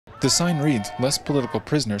The sign reads, "Less political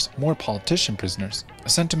prisoners, more politician prisoners," a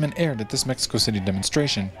sentiment aired at this Mexico City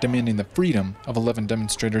demonstration, demanding the freedom of 11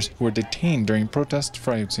 demonstrators who were detained during protests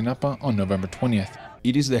for AYOTZINAPA on November 20th.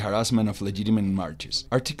 It is the harassment of legitimate marches.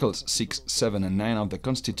 Articles 6, 7, and 9 of the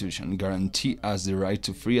Constitution guarantee us the right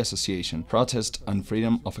to free association, protest, and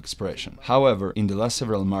freedom of expression. However, in the last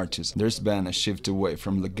several marches, there's been a shift away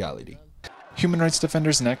from legality. Human rights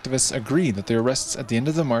defenders and activists agree that the arrests at the end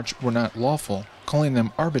of the march were not lawful, calling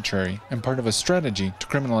them arbitrary and part of a strategy to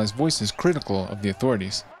criminalize voices critical of the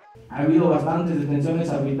authorities. There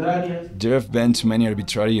have been too many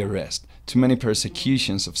arbitrary arrests, too many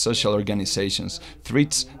persecutions of social organizations,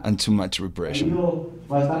 threats, and too much repression.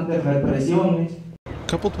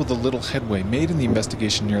 Coupled with a little headway made in the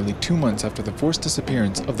investigation nearly 2 months after the forced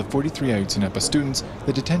disappearance of the 43 AYOTZINAPA students,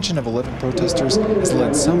 the detention of 11 protesters has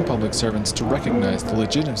led some public servants to recognize the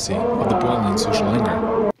legitimacy of the boiling social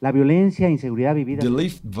anger. The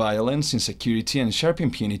lived violence, insecurity, and sharp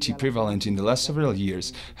impunity prevalent in the last several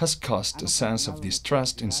years has caused a sense of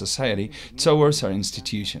distrust in society towards our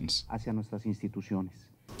institutions.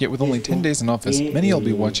 Yet with only 10 days in office, many will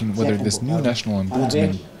be watching whether this new national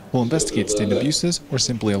ombudsman will investigate state abuses or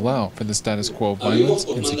simply allow for the status quo of violence,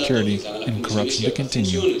 insecurity, and corruption to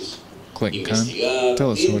continue. Clayton Khan,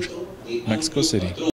 Telesur, Mexico City.